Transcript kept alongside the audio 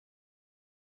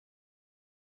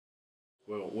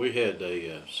Well, we had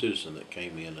a citizen that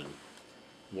came in and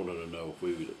wanted to know if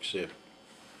we would accept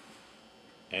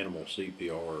animal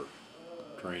CPR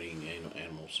training and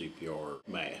animal CPR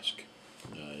mask.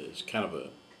 It's kind of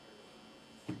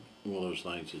one of those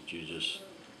things that you just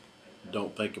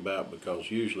don't think about, because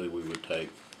usually we would take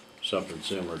something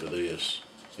similar to this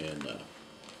and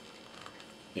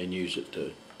use it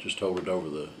to just hold it over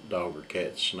the dog or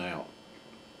cat's snout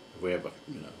if we have a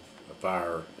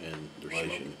fire and they're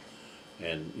smoking.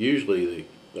 And usually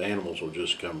the animals will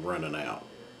just come running out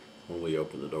when we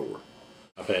open the door.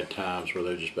 I've had times where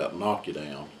they just about knock you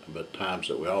down, but times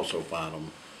that we also find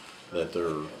them that they're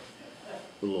a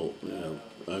little,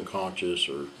 unconscious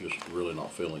or just really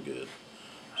not feeling good.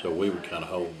 So we would kind of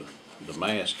hold the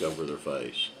mask over their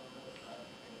face,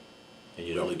 and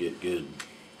you'd only get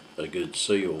a good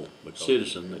seal. A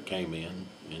citizen that came in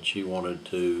and she wanted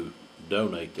to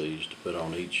donate these to put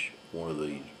on each one of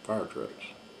the fire trucks.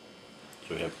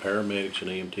 So we have paramedics and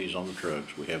EMTs on the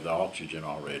trucks. We have the oxygen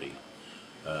already.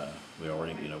 We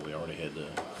already had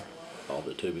all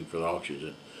the tubing for the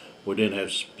oxygen. We didn't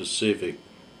have specific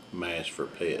masks for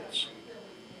pets,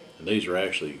 and these are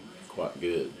actually quite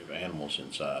good. They have animals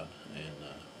inside, and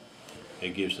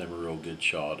it gives them a real good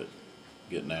shot at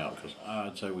getting out. Because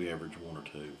I'd say we average 1 or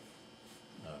 2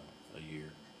 a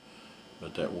year,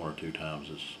 but that 1 or 2 times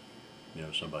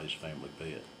is somebody's family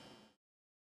pet.